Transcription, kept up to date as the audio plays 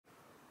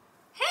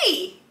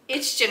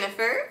it's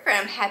Jennifer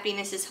from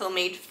Happiness is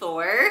Homemade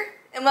 4,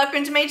 and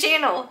welcome to my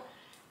channel.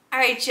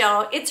 Alright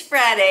y'all, it's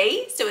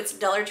Friday, so it's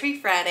Dollar Tree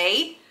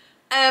Friday.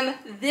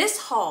 This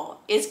haul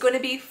is going to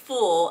be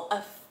full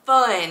of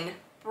fun,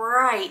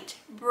 bright,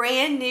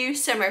 brand new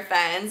summer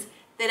finds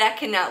that I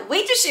cannot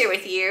wait to share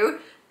with you.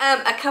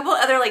 A couple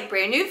other like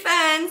brand new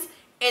finds,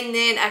 and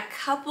then a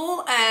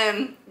couple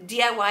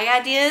DIY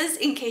ideas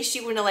in case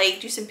you want to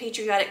like do some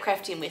patriotic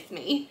crafting with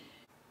me.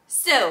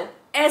 So,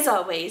 as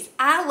always,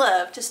 I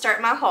love to start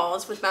my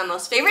hauls with my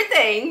most favorite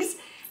things,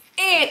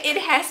 and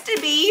it has to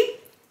be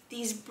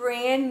these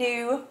brand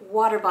new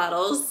water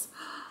bottles.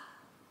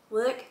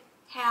 Look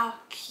how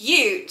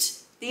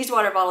cute these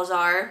water bottles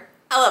are.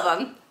 I love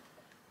them.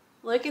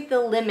 Look at the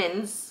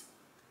lemons.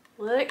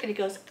 Look, and it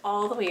goes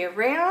all the way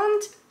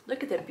around.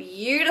 Look at the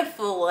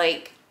beautiful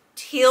like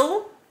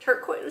teal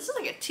turquoise. This is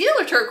like a teal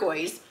or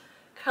turquoise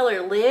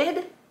color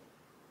lid.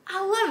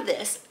 I love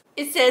this.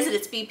 It says that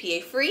it's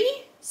BPA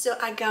free, so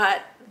I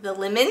got the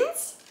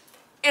lemons,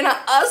 and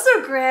I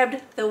also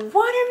grabbed the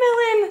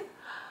watermelon.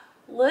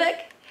 Look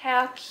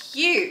how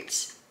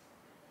cute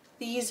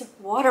these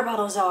water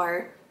bottles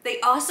are. They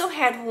also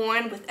had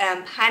one with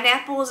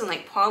pineapples and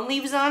like palm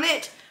leaves on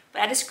it,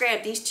 but I just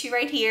grabbed these two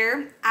right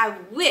here. I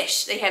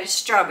wish they had a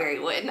strawberry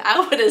one.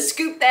 I would have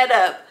scooped that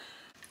up.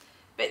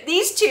 But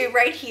these two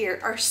right here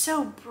are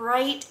so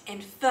bright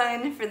and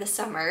fun for the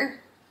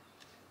summer.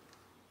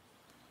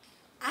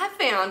 I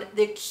found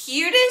the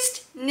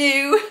cutest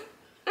new,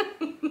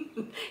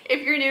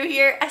 if you're new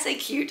here, I say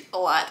cute a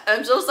lot,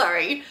 I'm so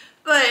sorry,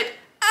 but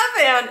I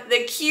found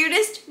the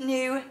cutest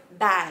new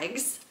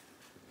bags.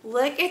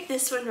 Look at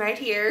this one right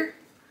here.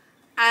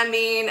 I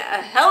mean,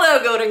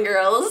 hello Golden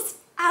Girls.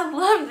 I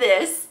love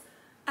this.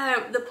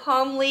 The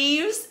palm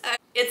leaves,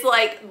 it's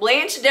like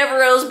Blanche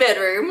Devereaux's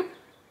bedroom.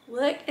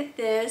 Look at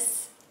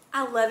this.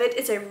 I love it.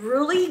 It's a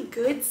really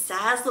good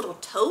size little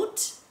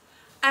tote.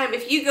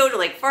 If you go to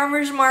like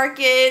farmers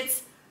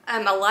markets,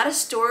 a lot of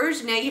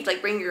stores, now you have to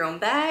like bring your own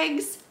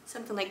bags,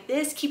 something like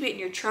this, keep it in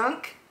your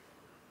trunk.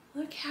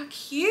 Look how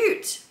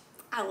cute.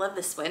 I love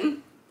this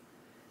one.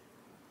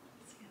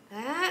 Look at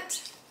that.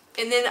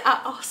 And then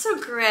I also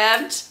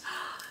grabbed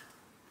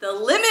the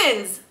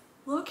lemons.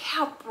 Look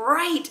how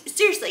bright.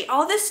 Seriously,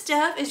 all this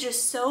stuff is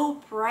just so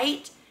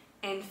bright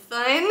and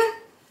fun.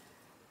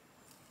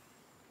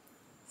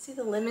 See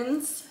the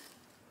lemons?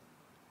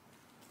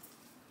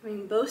 I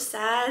mean, both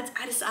sides.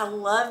 I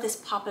love this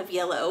pop of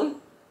yellow.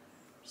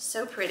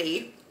 So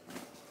pretty.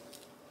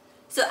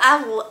 So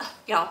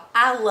y'all,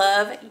 I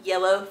love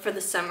yellow for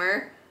the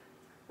summer.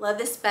 Love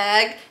this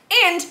bag.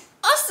 And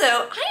also,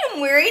 I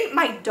am wearing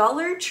my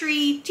Dollar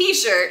Tree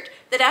t-shirt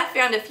that I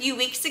found a few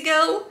weeks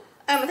ago.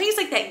 I think it's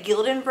like that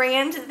Gildan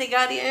brand that they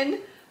got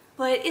in.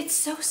 But it's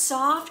so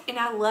soft and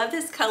I love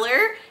this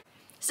color.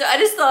 So I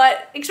just thought,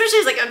 especially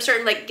as like I'm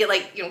starting to like get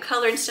like, you know,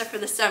 color and stuff for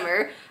the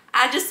summer,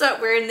 I just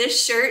thought wearing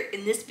this shirt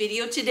in this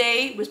video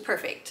today was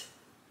perfect.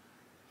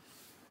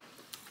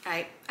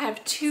 Alright, I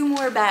have two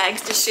more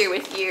bags to share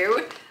with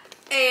you.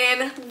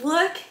 And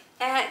look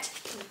at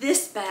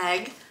this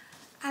bag.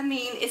 I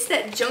mean, it's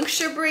that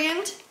Juncture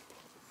brand,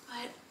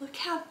 but look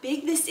how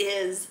big this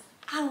is.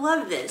 I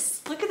love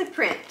this. Look at the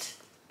print.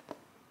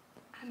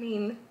 I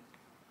mean,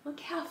 look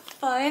how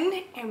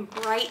fun and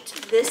bright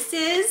this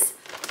is.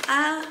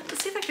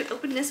 Let's see if I can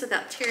open this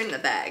without tearing the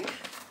bag.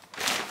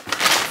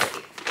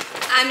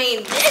 I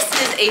mean, this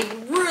is a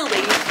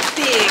really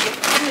big,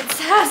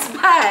 good-sized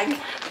bag.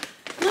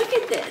 Look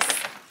at this.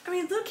 I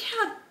mean, look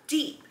how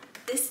deep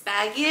this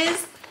bag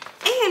is.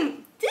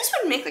 And this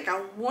would make like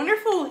a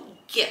wonderful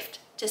gift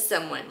to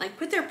someone. Like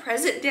put their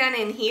present down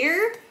in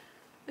here.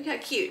 Look how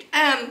cute.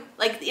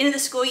 Like the end of the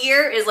school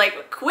year is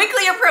like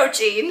quickly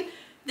approaching.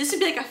 This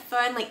would be like a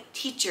fun like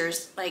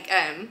teacher's, like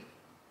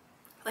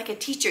a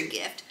teacher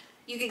gift.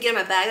 You could get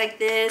them a bag like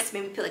this,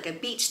 maybe put like a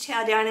beach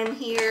towel down in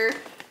here.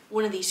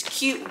 One of these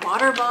cute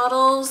water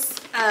bottles,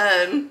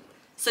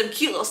 some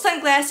cute little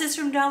sunglasses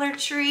from Dollar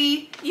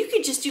Tree. You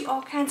could just do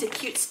all kinds of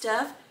cute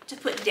stuff to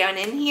put down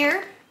in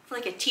here for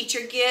like a teacher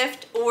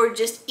gift or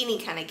just any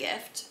kind of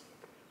gift.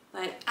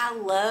 But I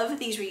love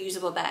these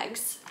reusable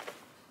bags.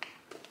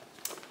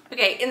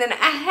 Okay, and then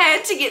I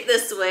had to get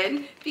this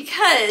one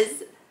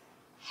because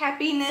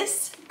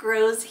happiness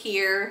grows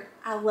here.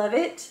 I love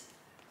it.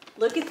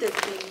 Look at this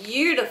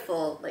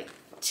beautiful like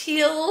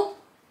teal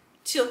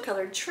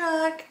colored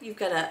truck. You've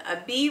got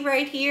a bee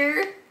right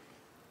here.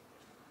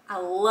 I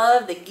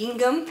love the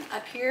gingham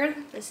up here,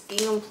 this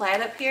gingham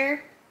plaid up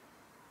here.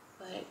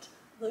 But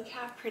look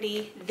how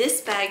pretty this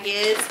bag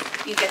is.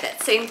 You've got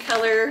that same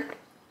color.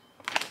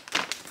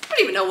 I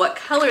don't even know what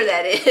color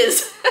that is.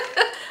 Is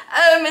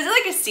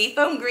it like a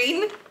seafoam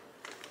green?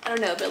 I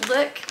don't know, but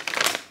look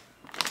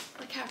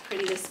how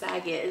pretty this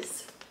bag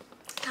is.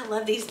 I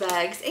love these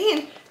bags,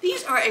 and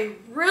these are a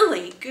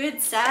really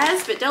good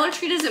size, but Dollar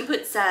Tree doesn't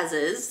put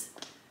sizes.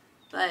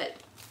 But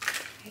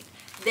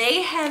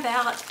they have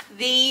out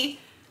the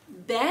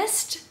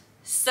best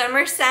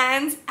summer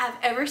signs I've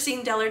ever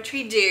seen Dollar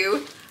Tree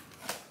do.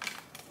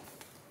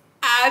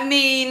 I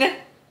mean,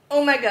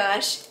 oh my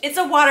gosh, it's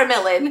a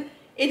watermelon.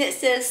 And it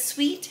says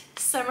Sweet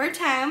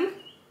Summertime.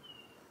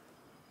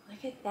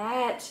 Look at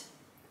that.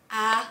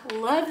 I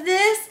love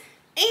this.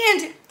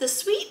 And the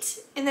sweet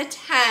and the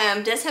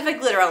time does have a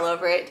glitter all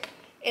over it.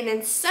 And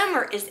then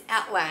summer is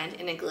outlined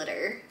in a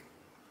glitter.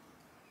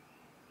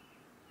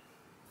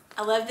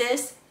 I love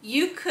this.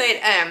 You could,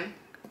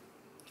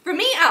 for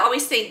me, I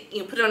always think,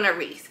 put it on a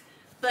wreath.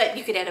 But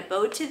you could add a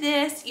bow to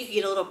this. You could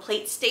get a little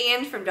plate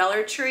stand from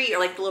Dollar Tree or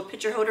like the little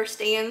pitcher holder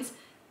stands.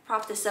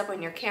 Prop this up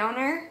on your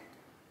counter.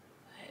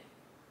 But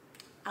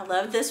I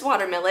love this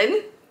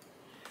watermelon.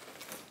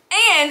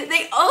 And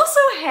they also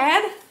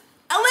had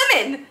a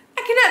lemon.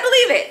 I cannot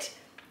believe it.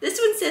 This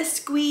one says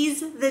Squeeze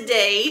the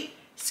Day.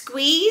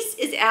 Squeeze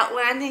is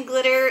outlined in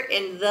glitter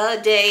and the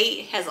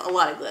day has a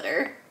lot of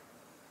glitter.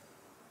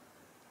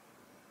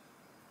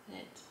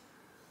 But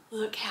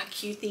look how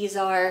cute these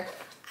are.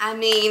 I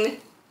mean,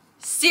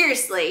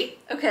 seriously.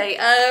 Okay,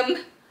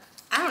 I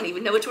don't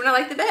even know which one I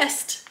like the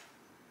best.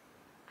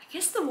 I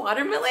guess the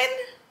watermelon?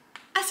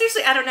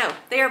 I don't know.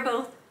 They are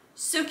both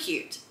so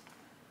cute.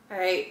 All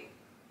right,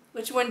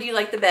 which one do you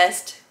like the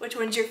best? Which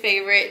one's your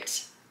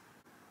favorite?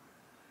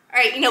 All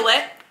right, you know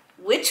what?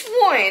 Which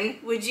one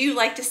would you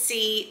like to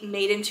see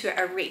made into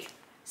a wreath?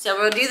 So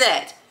we'll do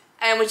that.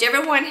 And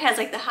whichever one has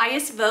like the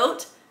highest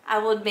vote, I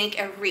will make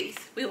a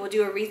wreath. We will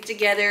do a wreath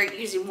together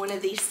using one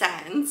of these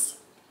signs.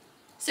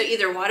 So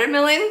either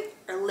watermelon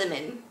or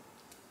lemon.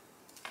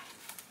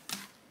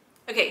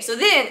 Okay, so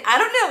then, I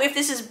don't know if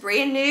this is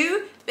brand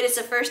new, but it's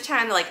the first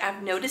time that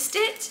I've noticed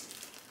it.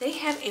 They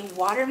have a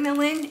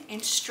watermelon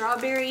and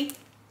strawberry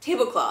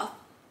tablecloth.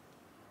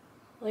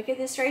 Look at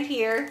this right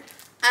here.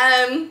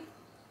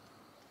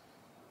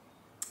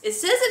 It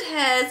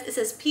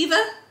says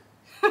Piva.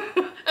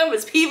 Oh,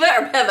 it's Piva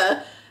or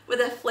Peva with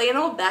a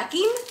flannel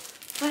backing.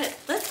 But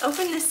let's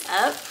open this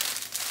up.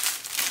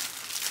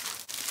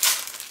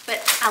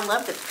 But I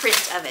love the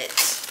print of it.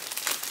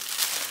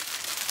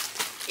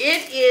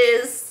 It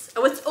is,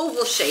 oh, it's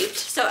oval shaped.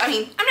 So, I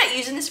mean, I'm not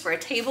using this for a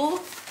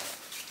table,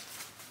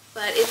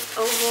 but it's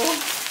oval.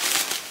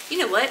 You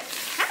know what?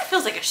 Kind of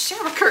feels like a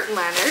shower curtain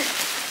liner.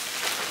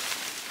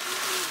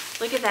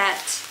 Look at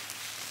that.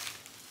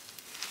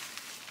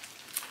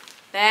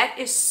 That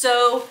is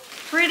so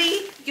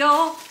pretty,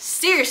 y'all.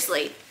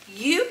 Seriously,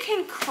 you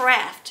can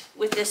craft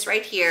with this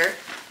right here.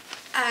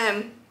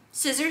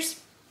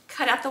 Scissors,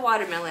 cut out the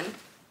watermelon,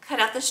 cut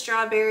out the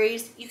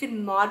strawberries. You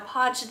can Mod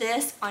Podge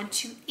this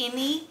onto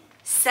any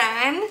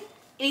sign,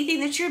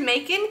 anything that you're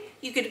making.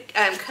 You could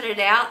cut it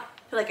out,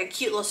 put like a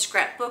cute little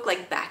scrapbook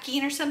like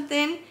backing or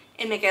something,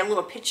 and make a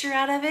little picture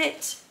out of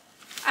it.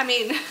 I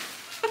mean,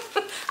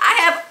 I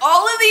have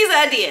all of these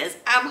ideas.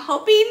 I'm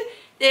hoping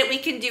that we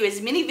can do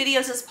as many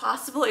videos as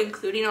possible,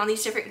 including all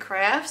these different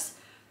crafts,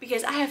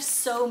 because I have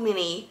so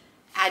many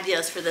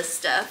ideas for this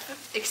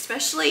stuff.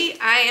 Especially,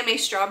 I am a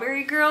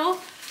strawberry girl,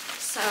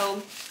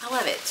 so I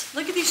love it.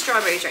 Look at these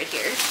strawberries right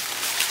here.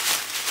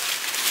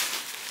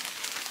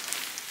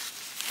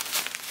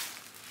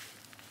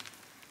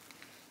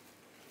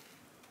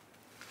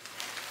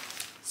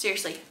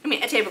 Seriously, I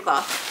mean, a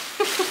tablecloth.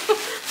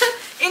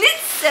 And it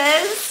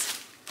says,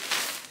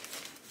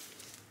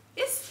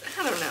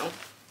 I don't know.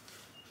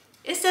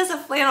 It says a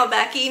flannel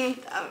backing.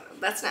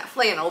 That's not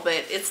flannel,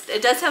 but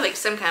it does have like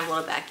some kind of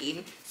little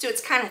backing. So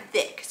it's kind of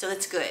thick, so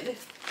that's good.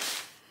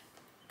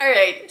 All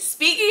right,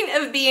 speaking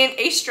of being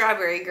a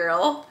strawberry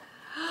girl,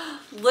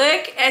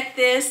 look at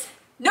this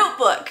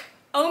notebook.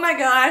 Oh my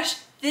gosh,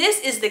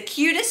 this is the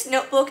cutest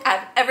notebook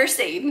I've ever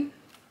seen.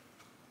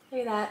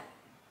 Look at that.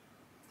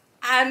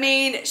 I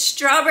mean,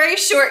 strawberry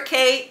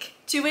shortcake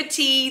to a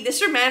T.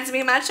 This reminds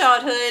me of my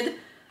childhood.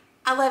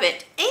 I love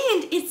it.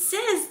 And it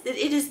says that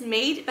it is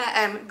made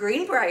by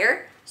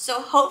Greenbrier.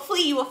 So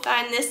hopefully you will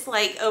find this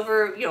like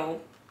over, you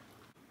know,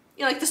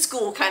 like the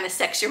school kind of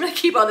section where they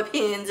keep all the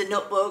pens and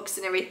notebooks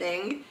and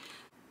everything.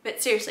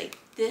 But seriously,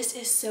 this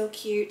is so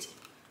cute.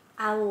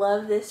 I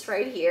love this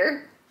right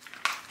here.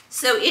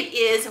 So it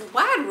is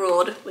wide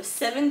ruled with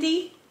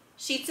 70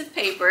 sheets of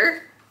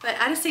paper. But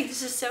I just think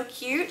this is so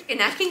cute.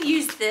 And I can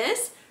use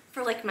this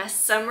for like my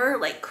summer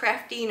like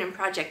crafting and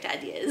project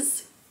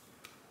ideas.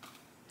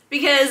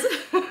 Because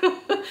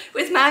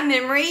with my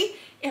memory,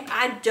 if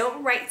I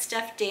don't write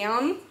stuff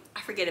down,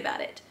 I forget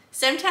about it.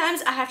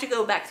 Sometimes I have to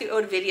go back through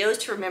old videos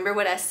to remember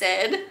what I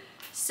said.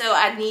 So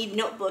I need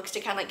notebooks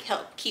to kind of like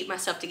help keep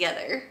myself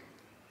together.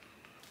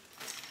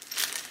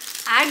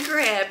 I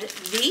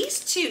grabbed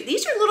these two.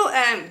 These are little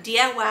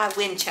DIY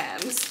wind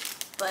chimes,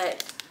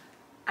 but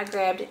I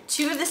grabbed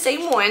two of the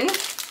same one,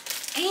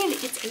 and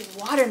it's a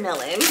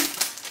watermelon.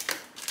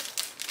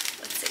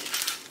 Let's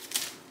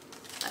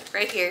see, like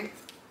right here.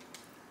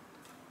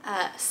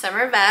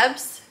 Summer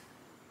Vibes.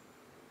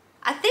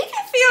 I think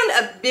I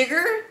found a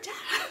bigger,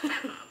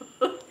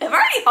 have I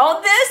already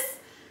hauled this?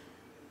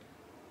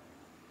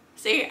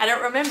 See, I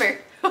don't remember.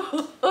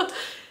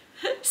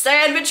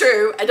 Sad but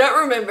true, I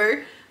don't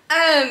remember.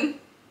 I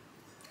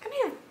may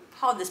have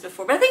hauled this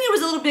before, but I think it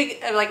was a little big,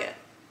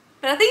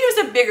 but I think it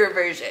was a bigger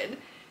version.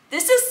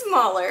 This is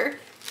smaller,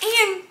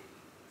 and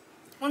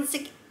once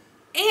again,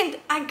 and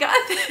I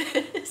got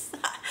this.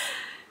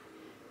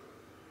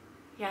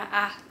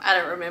 Yeah, I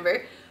don't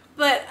remember.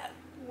 But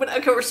when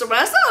I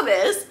saw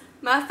this,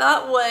 my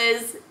thought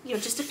was, you know,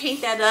 just to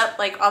paint that up,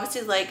 like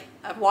obviously like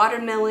a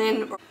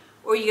watermelon,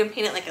 or you can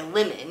paint it like a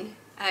lemon.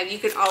 You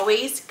can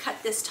always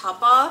cut this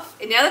top off.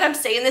 And now that I'm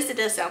saying this, it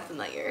does sound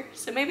familiar.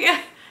 So maybe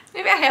I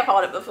have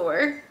hauled it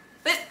before.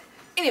 But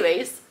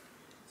anyways,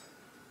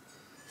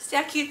 see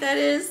how cute that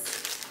is?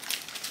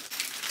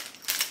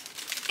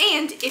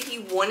 And if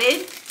you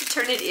wanted to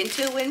turn it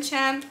into a wind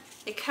chime,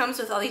 it comes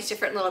with all these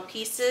different little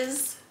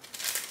pieces.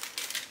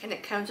 And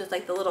it comes with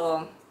like the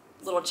little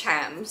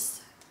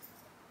chimes.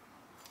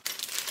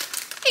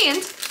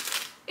 And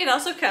it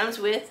also comes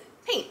with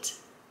paint.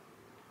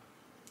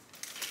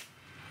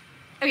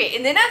 Okay,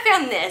 and then I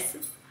found this.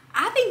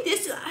 I think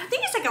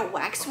it's like a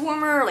wax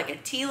warmer or like a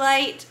tea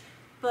light,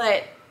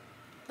 but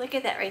look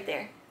at that right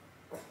there.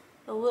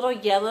 A little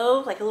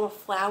yellow, like a little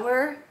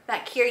flower.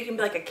 Back here you can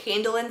be like a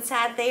candle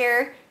inside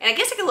there. And I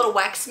guess like a little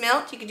wax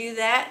melt, you could do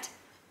that.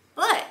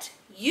 But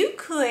you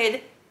could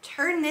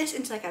turn this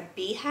into like a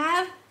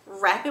beehive,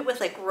 wrap it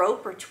with like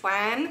rope or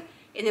twine,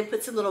 and then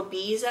put some little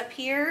bees up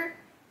here.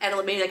 Add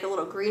maybe like a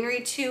little greenery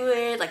to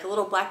it, like a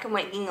little black and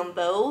white gingham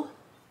bow.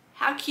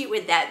 How cute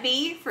would that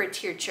be for a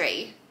tier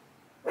tray?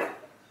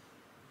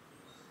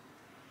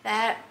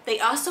 They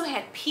also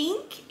had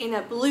pink and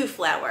a blue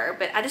flower,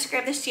 but I just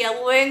grabbed this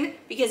yellow one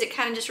because it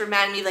kind of just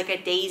reminded me of like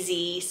a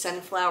daisy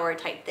sunflower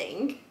type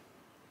thing.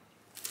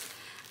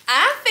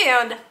 I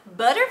found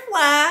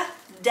butterfly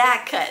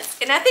die cuts,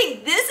 and I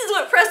think this is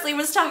what Presley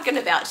was talking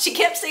about. She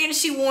kept saying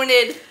she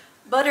wanted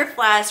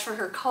butterflies for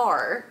her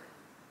car,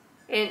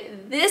 and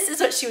this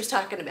is what she was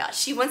talking about.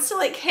 She wants to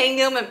like hang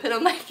them and put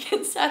them like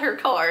inside her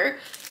car.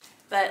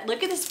 But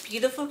look at this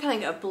beautiful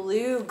kind of like a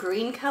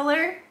blue-green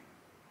color.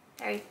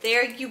 Right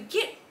there, you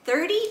get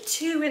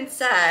 32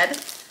 inside.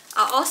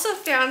 I also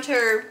found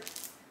her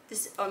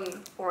this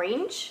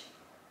orange,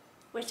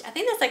 which I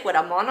think that's like what,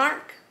 a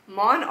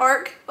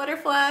monarch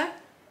butterfly.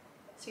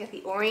 So you got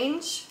the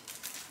orange.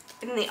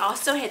 And then they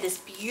also had this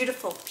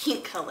beautiful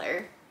pink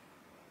color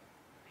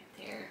right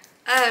there.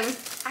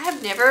 I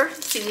have never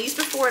seen these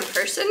before in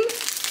person.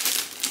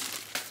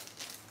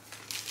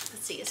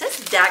 Let's see, it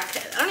says die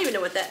cut. I don't even know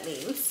what that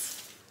means.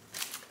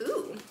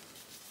 Ooh,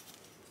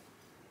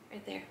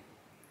 right there.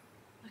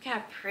 Look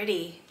how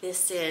pretty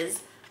this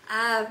is.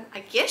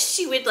 I guess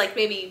she would like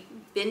maybe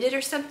bend it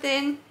or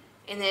something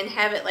and then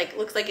have it like,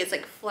 looks like it's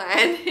like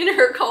flying in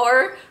her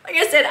car. Like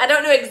I said, I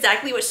don't know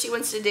exactly what she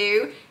wants to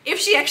do. If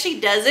she actually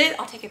does it,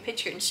 I'll take a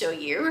picture and show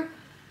you.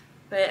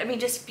 But I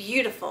mean, just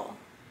beautiful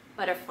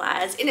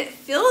butterflies. And it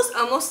feels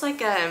almost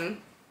like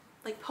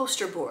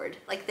poster board,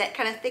 like that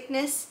kind of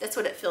thickness. That's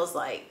what it feels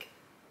like.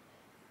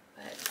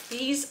 But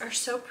these are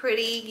so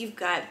pretty. You've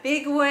got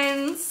big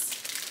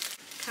ones,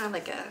 kind of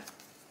like a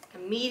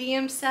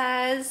medium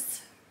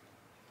size.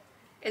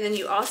 And then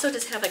you also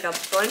just have like a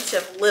bunch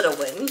of little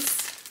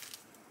ones.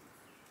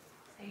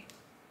 See?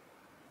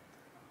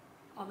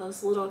 All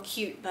those little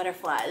cute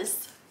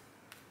butterflies.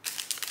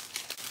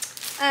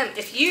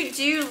 If you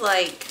do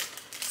like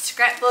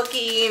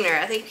scrapbooking, or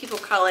I think people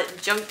call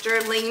it junk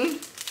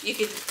journaling,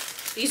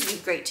 these would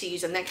be great to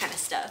use on that kind of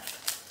stuff.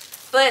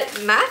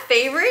 But my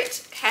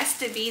favorite has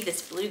to be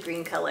this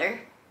blue-green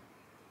color.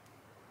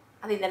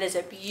 I think that is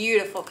a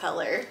beautiful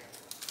color.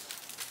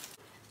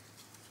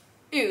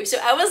 Ooh, so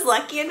I was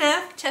lucky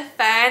enough to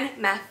find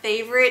my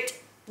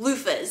favorite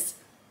loofahs.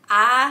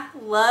 I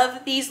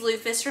love these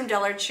loofahs from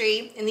Dollar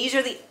Tree, and these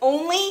are the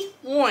only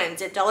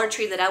ones at Dollar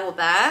Tree that I will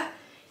buy.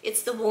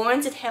 It's the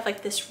ones that have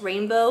like this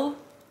rainbow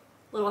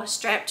little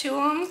strap to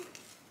them,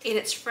 and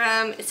it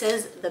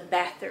says the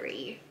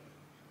Battery.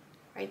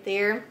 Right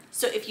there.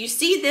 So if you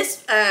see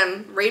this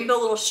rainbow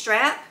little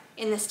strap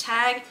in this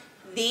tag,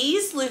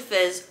 these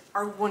loofahs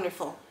are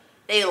wonderful.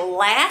 They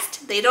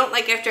last. They don't,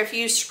 like after a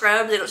few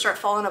scrubs, they don't start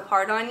falling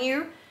apart on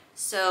you.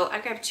 So I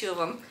grabbed 2 of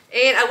them.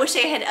 And I wish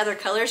they had other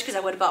colors because I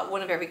would have bought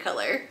one of every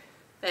color.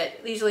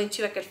 But these are the only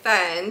 2 I could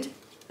find.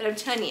 But I'm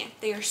telling you,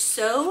 they are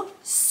so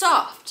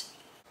soft,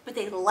 but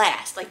they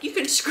last. Like you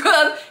can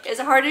scrub as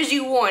hard as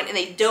you want and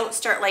they don't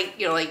start like,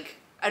 you know, like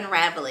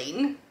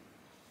unraveling.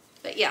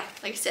 But yeah,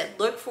 like I said,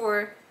 look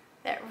for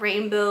that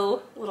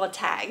rainbow little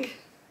tag.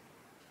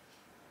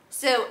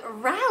 So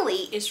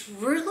Riley is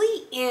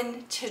really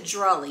into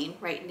drawing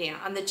right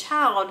now. I'm the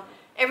child,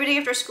 every day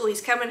after school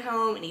he's coming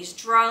home and he's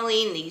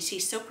drawing and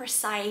he's so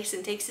precise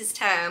and takes his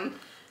time.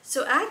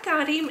 So I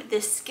got him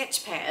this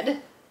sketch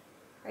pad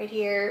right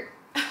here.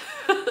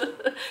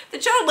 The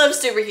child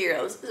loves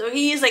superheroes. So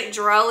he is like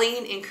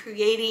drawing and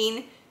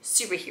creating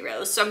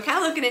superheroes. So I'm kind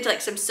of looking into like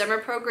some summer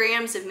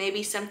programs of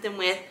maybe something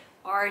with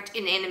art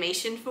and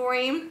animation for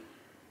him.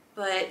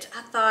 But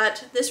I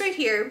thought this right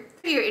here,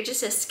 it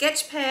just says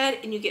sketch pad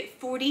and you get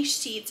 40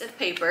 sheets of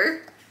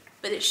paper,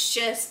 but it's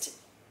just,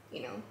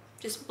 you know,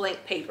 just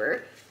blank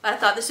paper. But I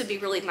thought this would be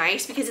really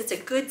nice because it's a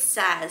good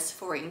size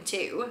for him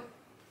too.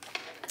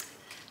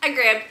 I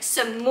grabbed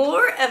some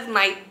more of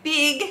my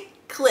big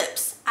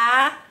clips.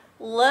 I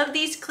love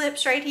these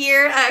clips right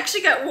here. I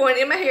actually got one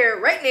in my hair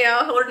right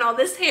now holding all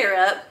this hair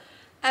up.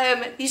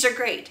 These are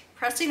great.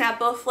 Presley and I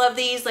both love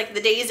these. Like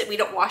the days that we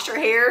don't wash our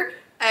hair,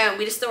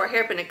 we just throw our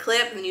hair up in a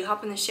clip and then you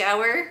hop in the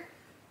shower.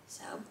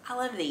 So I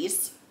love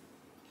these.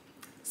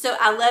 So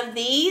I love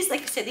these.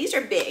 Like I said, these are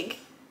big.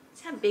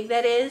 See how big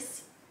that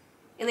is?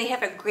 And they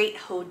have a great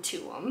hold to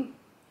them.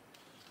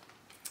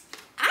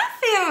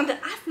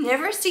 I've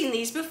never seen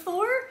these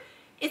before.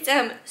 It's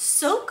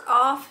soak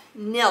off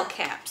nail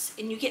caps,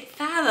 and you get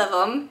 5 of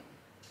them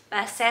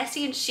by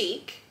Sassy and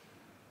Chic.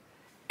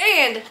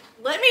 And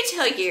let me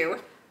tell you,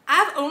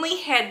 I've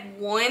only had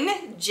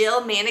one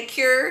gel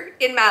manicure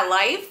in my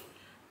life.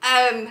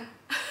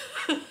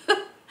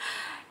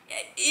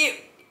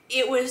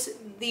 It was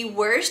the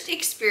worst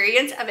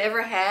experience I've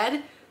ever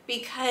had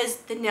because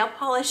the nail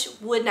polish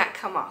would not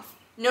come off.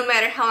 No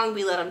matter how long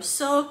we let them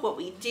soak, what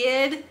we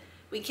did,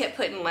 we kept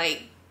putting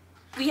like,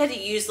 we had to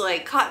use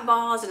like cotton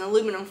balls and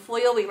aluminum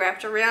foil we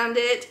wrapped around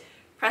it.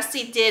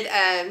 Presley did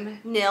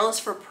nails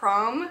for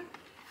prom.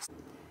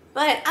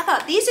 But I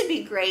thought these would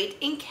be great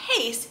in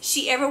case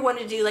she ever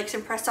wanted to do like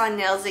some press-on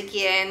nails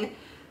again.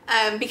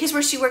 Because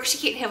where she works, she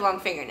can't have long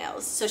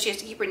fingernails. So she has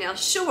to keep her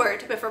nails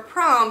short. But for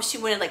prom, she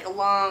wanted like a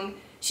long,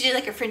 she did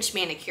like a French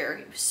manicure.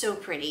 It was so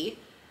pretty.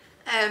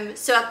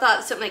 So I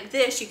thought something like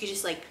this, you could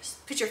just like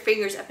put your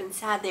fingers up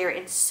inside there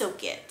and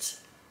soak it.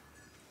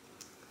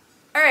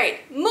 All right,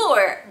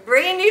 more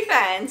brand new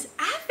finds.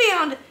 I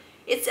found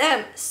it's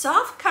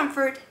Soft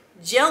Comfort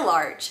Gel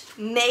Arch,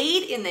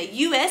 made in the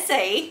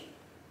USA.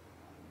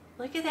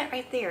 Look at that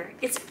right there.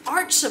 It's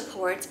arch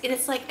supports and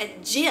it's like a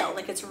gel,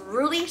 like it's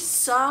really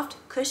soft,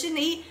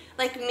 cushiony.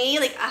 Like me,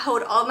 like I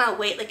hold all my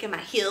weight like in my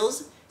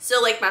heels.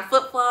 So like my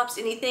flip-flops,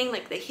 anything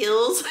like the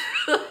heels,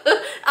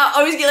 I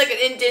always get like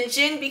an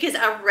indentation because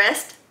I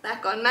rest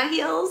back on my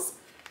heels.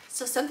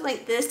 So something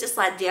like this to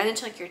slide down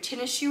into like your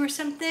tennis shoe or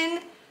something.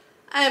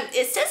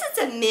 It says it's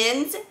a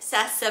men's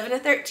size 7 to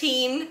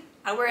 13.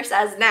 I wear a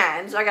size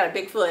 9, so I got a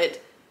big foot.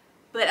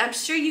 But I'm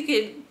sure you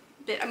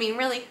could, I mean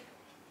really.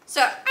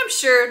 So I'm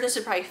sure this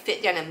would probably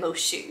fit down in most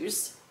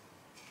shoes.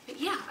 But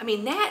yeah, I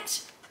mean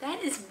that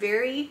is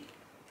very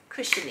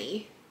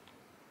cushiony.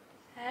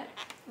 That,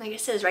 like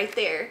it says right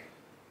there,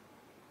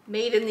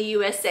 made in the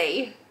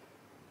USA.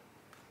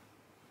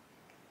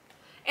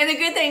 And the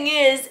good thing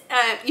is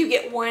you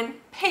get 1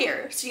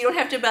 pair. So you don't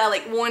have to buy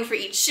like 1 for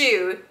each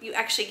shoe. You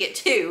actually get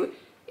 2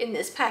 in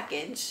this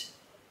package.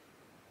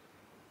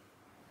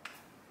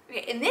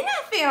 Okay, and then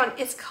I found,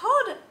 it's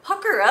called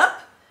Pucker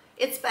Up.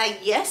 It's by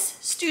Yes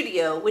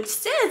Studio, which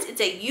says it's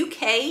a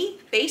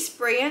UK-based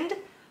brand,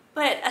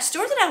 but a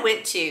store that I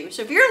went to,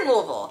 so if you're in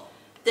Louisville,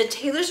 the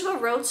Taylorsville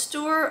Road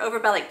store over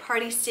by like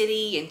Party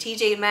City and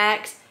TJ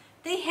Maxx,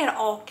 they had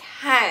all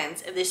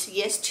kinds of this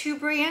Yes 2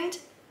 brand,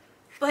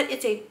 but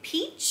it's a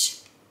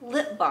peach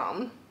lip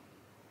balm.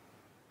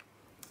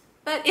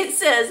 But it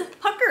says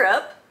Pucker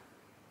Up.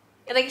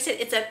 And like I said,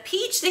 it's a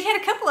peach. They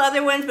had a couple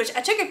other ones, which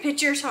I took a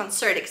picture so I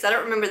inserted because I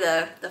don't remember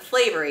the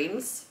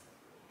flavorings.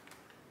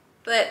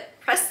 But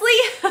Presley,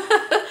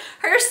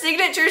 her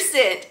signature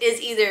scent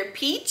is either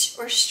peach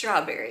or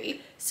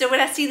strawberry. So when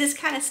I see this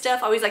kind of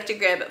stuff, I always like to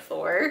grab it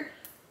for her.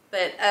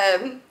 But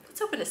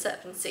let's open this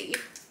up and see.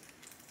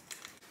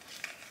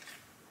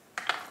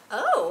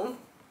 Oh,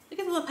 look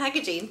at the little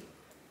packaging.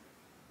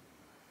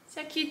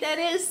 See how cute that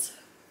is?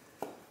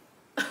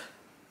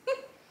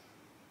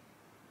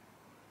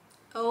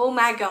 Oh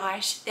my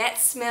gosh, that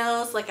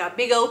smells like a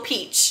big old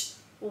peach.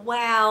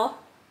 Wow.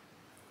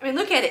 I mean,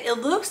 look at it. It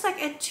looks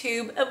like a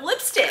tube of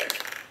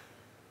lipstick.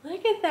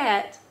 Look at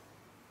that.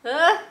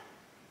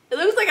 It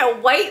looks like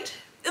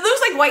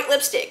white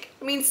lipstick.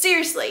 I mean,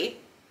 seriously.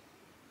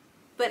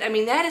 But I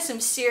mean, that is some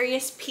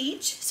serious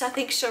peach. So I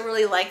think she'll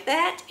really like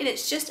that. And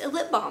it's just a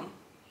lip balm,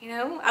 you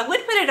know? I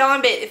would put it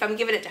on, but if I'm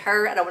giving it to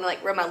her, I don't want to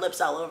like rub my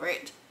lips all over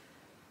it.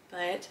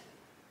 But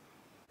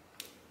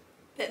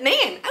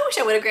man, I wish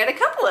I would have grabbed a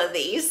couple of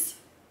these.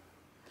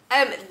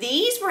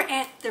 These were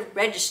at the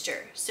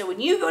register. So when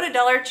you go to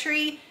Dollar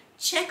Tree,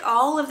 check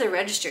all of the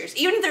registers.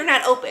 Even if they're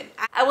not open,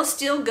 I will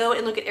still go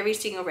and look at every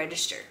single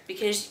register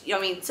because, you know,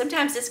 I mean,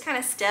 sometimes this kind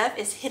of stuff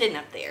is hidden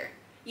up there.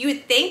 You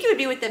would think it would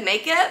be with the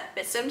makeup,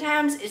 but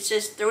sometimes it's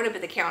just thrown up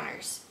at the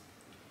counters.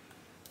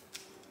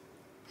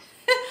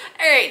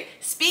 All right,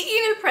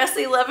 speaking of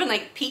Presley loving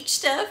like peach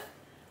stuff,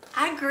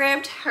 I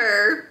grabbed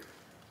her,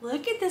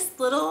 look at this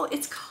little,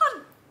 it's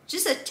called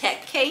just a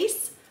tech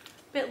case,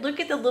 but look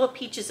at the little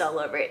peaches all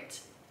over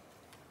it.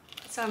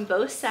 It's on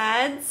both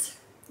sides.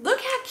 Look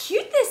how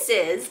cute this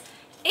is.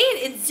 And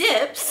it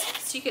zips,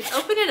 so you can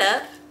open it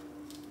up.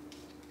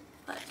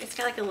 Look, it's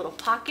got like a little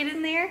pocket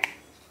in there.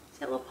 See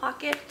that little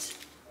pocket?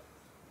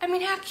 I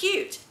mean, how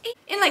cute.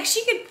 And like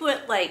she could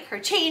put like her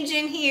change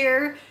in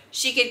here.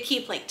 She could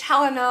keep like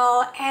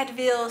Tylenol,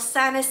 Advil,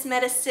 sinus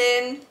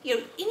medicine, you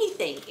know,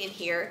 anything in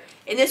here.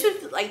 And this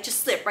would like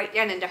just slip right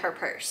down into her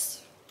purse.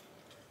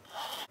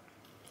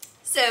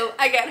 So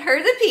I got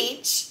her the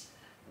peach,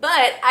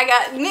 but I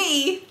got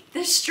me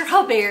the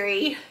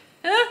strawberry.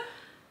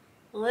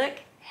 Look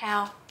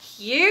how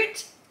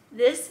cute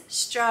this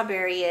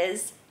strawberry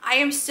is. I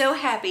am so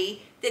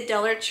happy that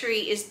Dollar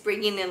Tree is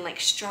bringing in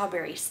like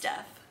strawberry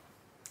stuff.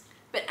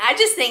 But I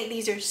just think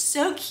these are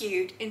so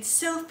cute and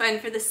so fun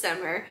for the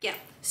summer. Yeah,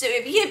 so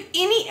if you have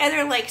any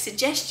other like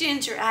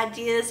suggestions or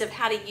ideas of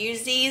how to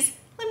use these,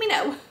 let me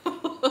know.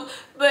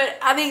 But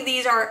I think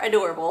these are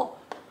adorable.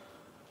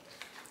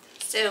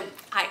 So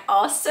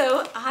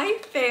I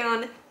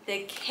found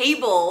the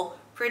cable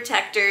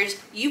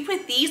protectors. You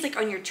put these like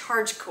on your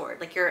charge cord,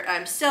 like your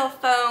cell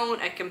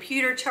phone, a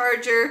computer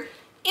charger,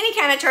 any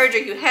kind of charger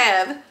you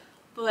have.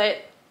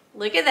 But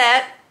look at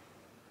that.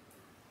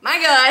 My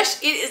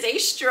gosh, it is a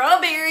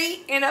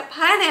strawberry and a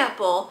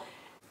pineapple.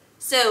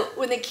 So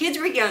when the kids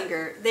were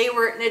younger, they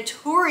were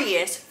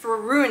notorious for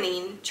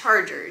ruining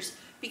chargers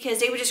because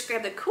they would just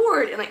grab the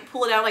cord and like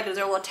pull it out like their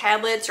little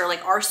tablets or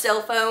like our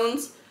cell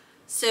phones.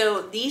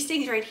 So these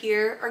things right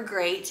here are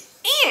great.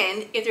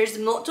 And if there's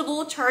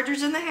multiple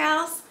chargers in the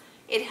house,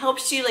 it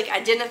helps you like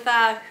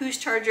identify whose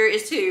charger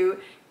is who.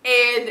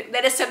 And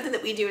that is something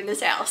that we do in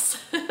this house.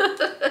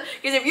 Because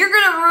if you're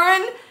gonna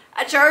ruin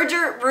a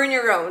charger, ruin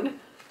your own.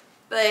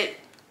 But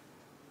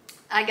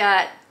I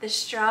got the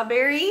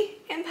strawberry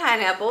and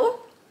pineapple.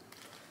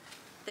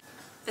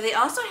 But they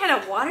also had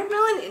a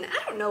watermelon, and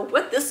I don't know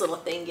what this little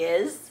thing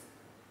is.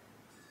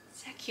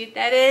 See how cute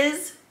that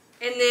is?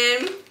 And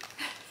then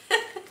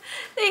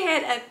they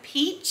had a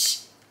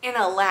peach and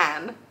a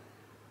lime.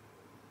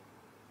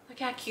 Look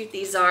how cute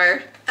these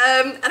are.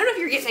 I don't know if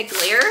you're getting a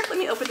glare. Let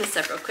me open this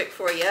up real quick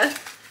for you.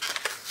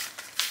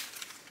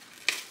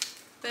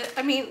 But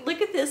I mean, look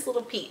at this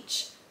little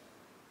peach.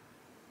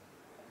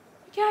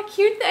 Look how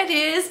cute that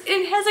is.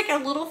 It has like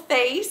a little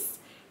face.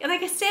 And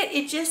like I said,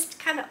 it just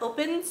kind of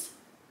opens.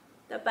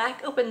 The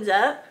back opens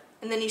up.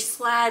 And then you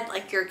slide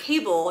like your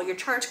cable, your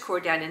charge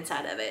cord down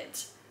inside of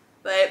it.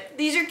 But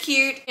these are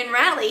cute. And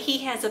Riley,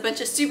 he has a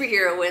bunch of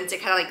superhero ones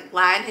that kind of like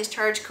line his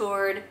charge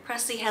cord.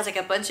 Presley has like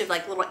a bunch of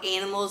like little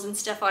animals and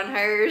stuff on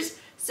hers.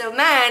 So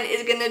mine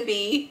is gonna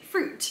be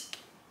fruit.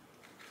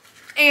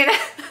 And I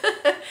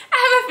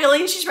have a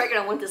feeling she's probably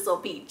gonna want this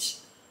little peach.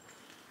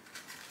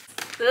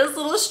 This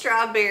little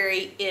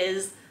strawberry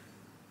is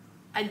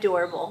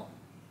adorable.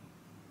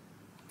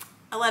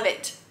 I love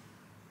it.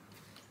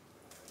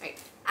 All right,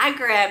 I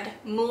grabbed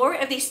more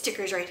of these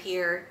stickers right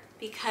here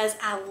because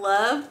I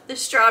love the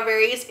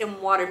strawberries and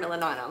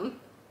watermelon on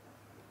them.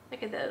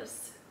 Look at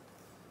those.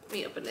 Let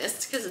me open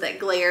this because of that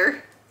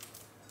glare.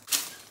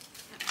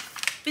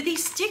 But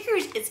these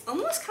stickers, it's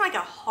almost kind of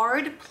like a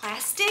hard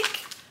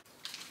plastic.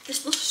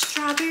 There's little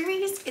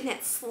strawberries and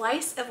that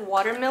slice of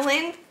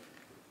watermelon.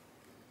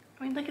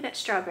 I mean, look at that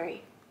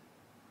strawberry.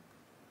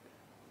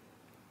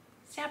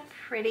 See how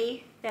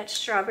pretty that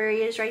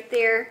strawberry is right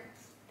there?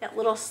 That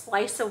little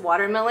slice of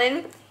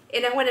watermelon.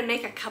 And I want to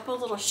make a couple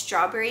little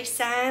strawberry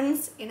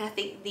signs, and I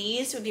think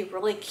these would be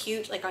really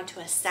cute like onto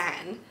a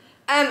sign.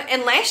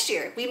 And last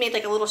year we made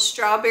like a little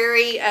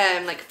strawberry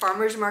like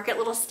farmer's market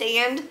little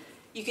stand.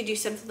 You could do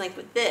something like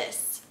with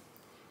this.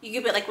 You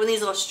could put like one of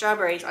these little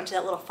strawberries onto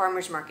that little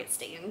farmer's market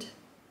stand.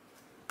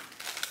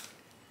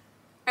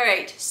 All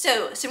right,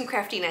 so some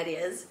crafting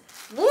ideas.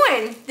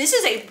 One, this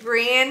is a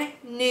brand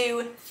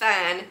new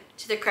find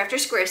to the Crafter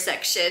Square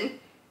section.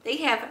 They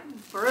have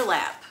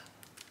burlap.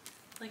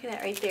 Look at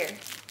that right there.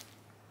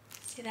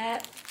 See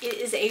that? It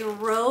is a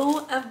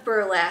row of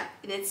burlap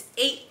and it's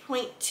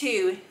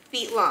 8.2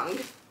 feet long.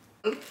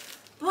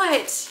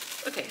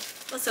 But, okay,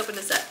 let's open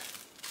this up.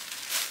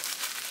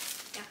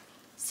 Yeah,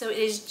 so it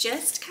is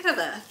just kind of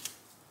a,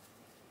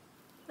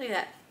 look at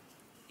that.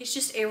 It's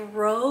just a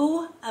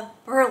row of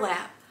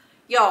burlap.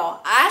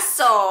 Y'all, I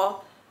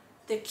saw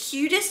the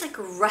cutest like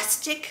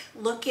rustic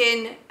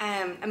looking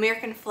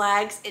American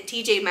flags at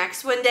TJ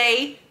Maxx one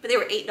day, but they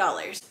were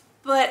 $8.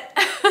 But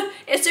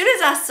as soon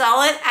as I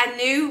saw it, I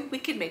knew we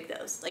could make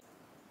those.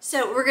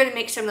 So we're gonna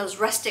make some of those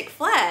rustic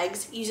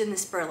flags using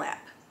this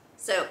burlap.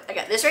 So I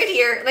got this right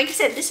here. Like I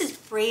said, this is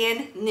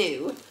brand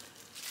new.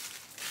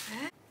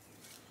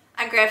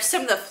 I grabbed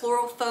some of the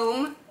floral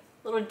foam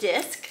little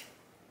disc.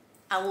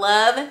 I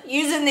love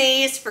using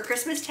these for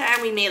Christmas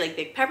time. We made like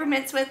big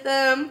peppermints with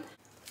them.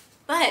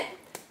 But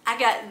I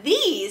got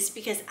these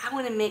because I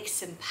want to make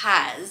some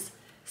pies.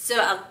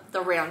 So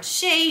the round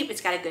shape,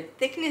 it's got a good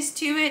thickness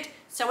to it.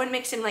 So I want to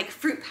make some like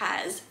fruit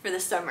pies for the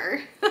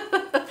summer.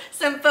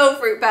 Some faux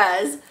fruit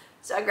pies.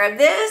 So I grabbed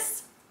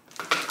this.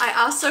 I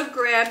also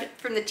grabbed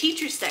from the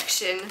teacher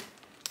section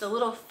the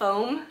little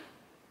foam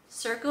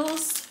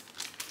circles.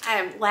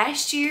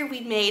 Last year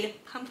we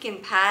made pumpkin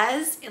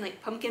pies and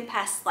like pumpkin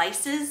pie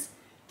slices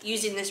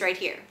using this right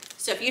here.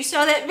 So if you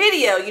saw that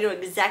video, you know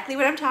exactly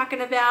what I'm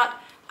talking about.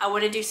 I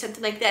want to do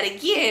something like that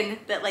again,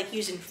 but like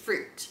using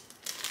fruit.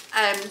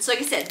 So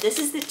like I said, this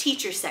is the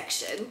teacher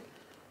section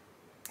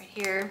right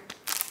here.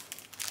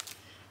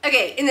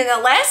 Okay, and then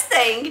the last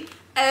thing,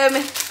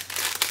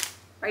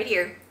 right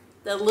here,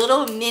 the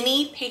little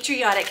mini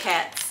patriotic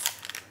hats.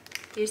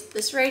 Here's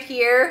this right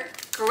here.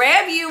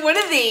 Grab you one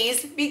of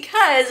these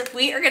because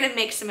we are gonna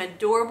make some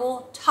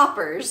adorable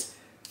toppers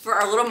for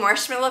our little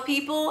marshmallow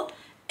people.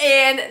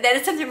 And that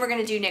is something we're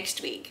gonna do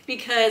next week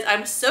because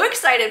I'm so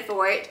excited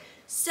for it.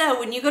 So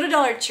when you go to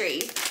Dollar Tree,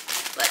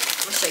 look,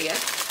 I'm gonna show you.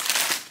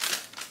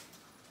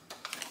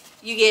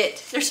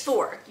 there's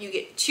 4. You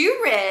get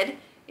 2 red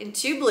and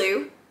 2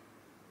 blue.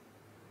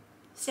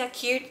 See how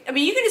cute? I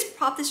mean, you can just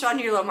pop this on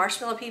your little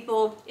marshmallow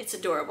people. It's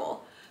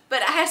adorable.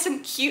 But I have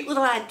some cute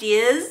little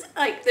ideas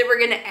like that we're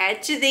gonna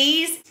add to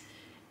these,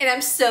 and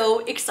I'm so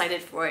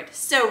excited for it.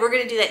 So we're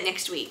gonna do that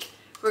next week.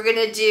 We're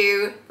gonna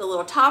do the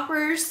little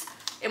toppers,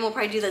 and we'll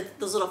probably do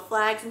those little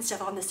flags and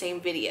stuff on the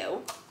same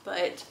video.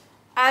 But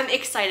I'm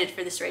excited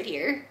for this right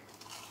here.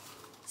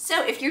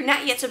 So if you're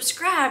not yet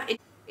subscribed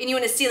and you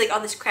want to see like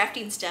all this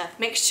crafting stuff,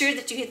 make sure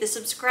that you hit the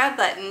subscribe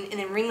button and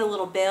then ring the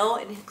little bell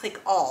and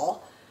click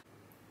all.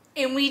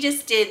 And we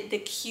just did the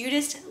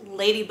cutest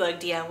Ladybug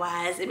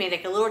DIYs. It made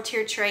like a little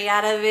tier tray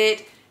out of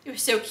it. It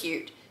was so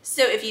cute.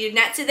 So if you did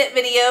not see that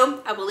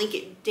video, I will link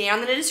it down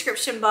in the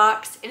description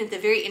box. And at the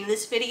very end of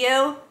this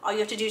video, all you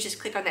have to do is just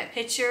click on that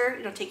picture.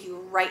 It'll take you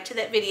right to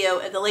that video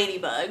of the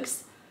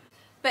Ladybugs.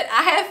 But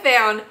I have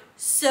found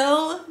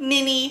so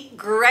many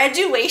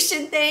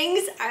graduation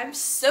things. I'm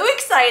so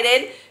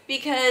excited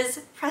because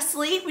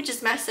Presley, which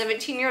is my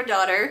 17-year-old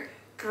daughter,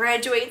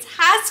 graduates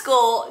high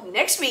school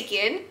next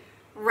weekend.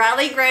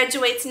 Riley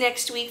graduates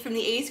next week from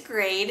the 8th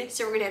grade,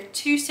 so we're gonna have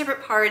 2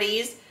 separate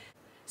parties.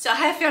 So I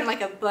have found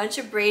like a bunch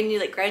of brand new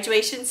like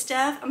graduation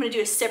stuff. I'm gonna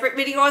do a separate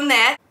video on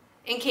that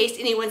in case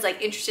anyone's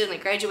like interested in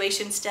like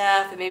graduation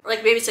stuff and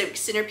maybe some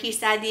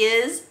centerpiece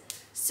ideas.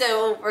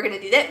 So we're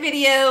gonna do that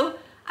video.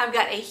 I've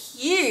got a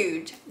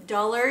huge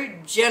Dollar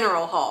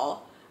General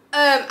haul.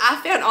 I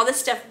found all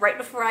this stuff right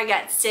before I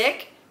got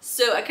sick,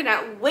 so I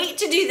cannot wait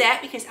to do that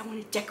because I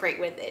want to decorate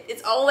with it.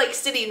 It's all like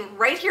sitting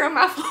right here on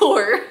my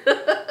floor.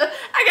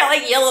 I got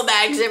like yellow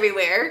bags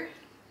everywhere.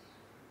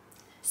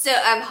 So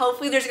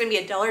hopefully there's going to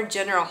be a Dollar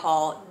General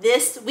haul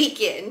this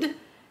weekend.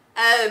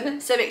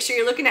 So make sure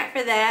you're looking out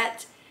for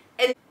that.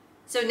 And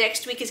so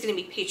next week is going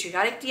to be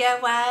Patriotic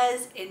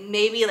DIYs and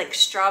maybe like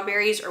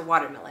strawberries or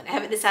watermelon. I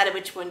haven't decided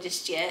which one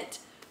just yet,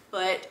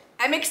 but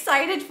I'm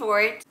excited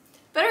for it.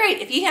 But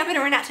alright, if you happen to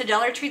run out to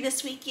Dollar Tree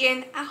this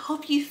weekend, I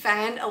hope you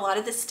find a lot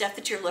of the stuff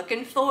that you're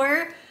looking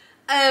for.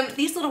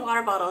 These little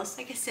water bottles,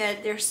 like I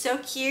said, they're so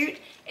cute,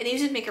 and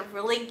these would make a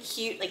really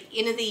cute, like,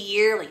 end of the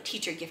year, like,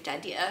 teacher gift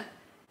idea.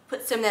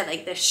 Put some of that,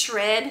 like, the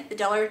shred the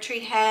Dollar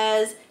Tree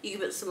has. You can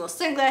put some little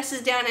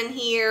sunglasses down in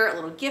here, a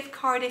little gift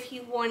card if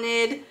you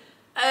wanted.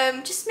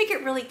 Just make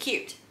it really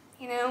cute,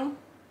 you know?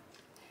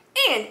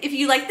 And if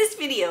you like this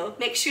video,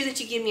 make sure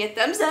that you give me a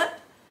thumbs up.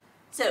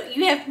 So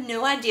you have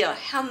no idea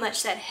how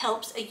much that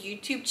helps a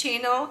YouTube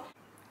channel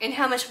and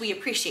how much we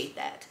appreciate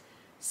that.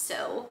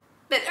 So,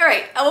 but all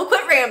right, I will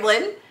quit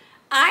rambling.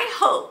 I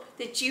hope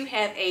that you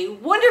have a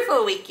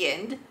wonderful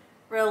weekend.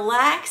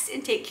 Relax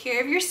and take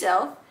care of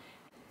yourself.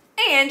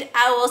 And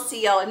I will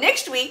see y'all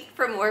next week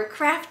for more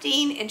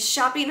crafting and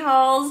shopping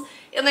hauls.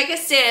 And like I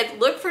said,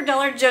 look for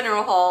Dollar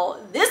General haul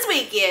this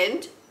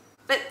weekend.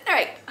 But all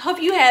right,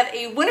 hope you have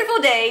a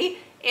wonderful day,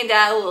 and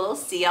I will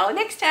see y'all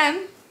next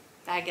time.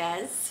 Bye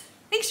guys.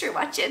 Thanks for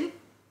watching.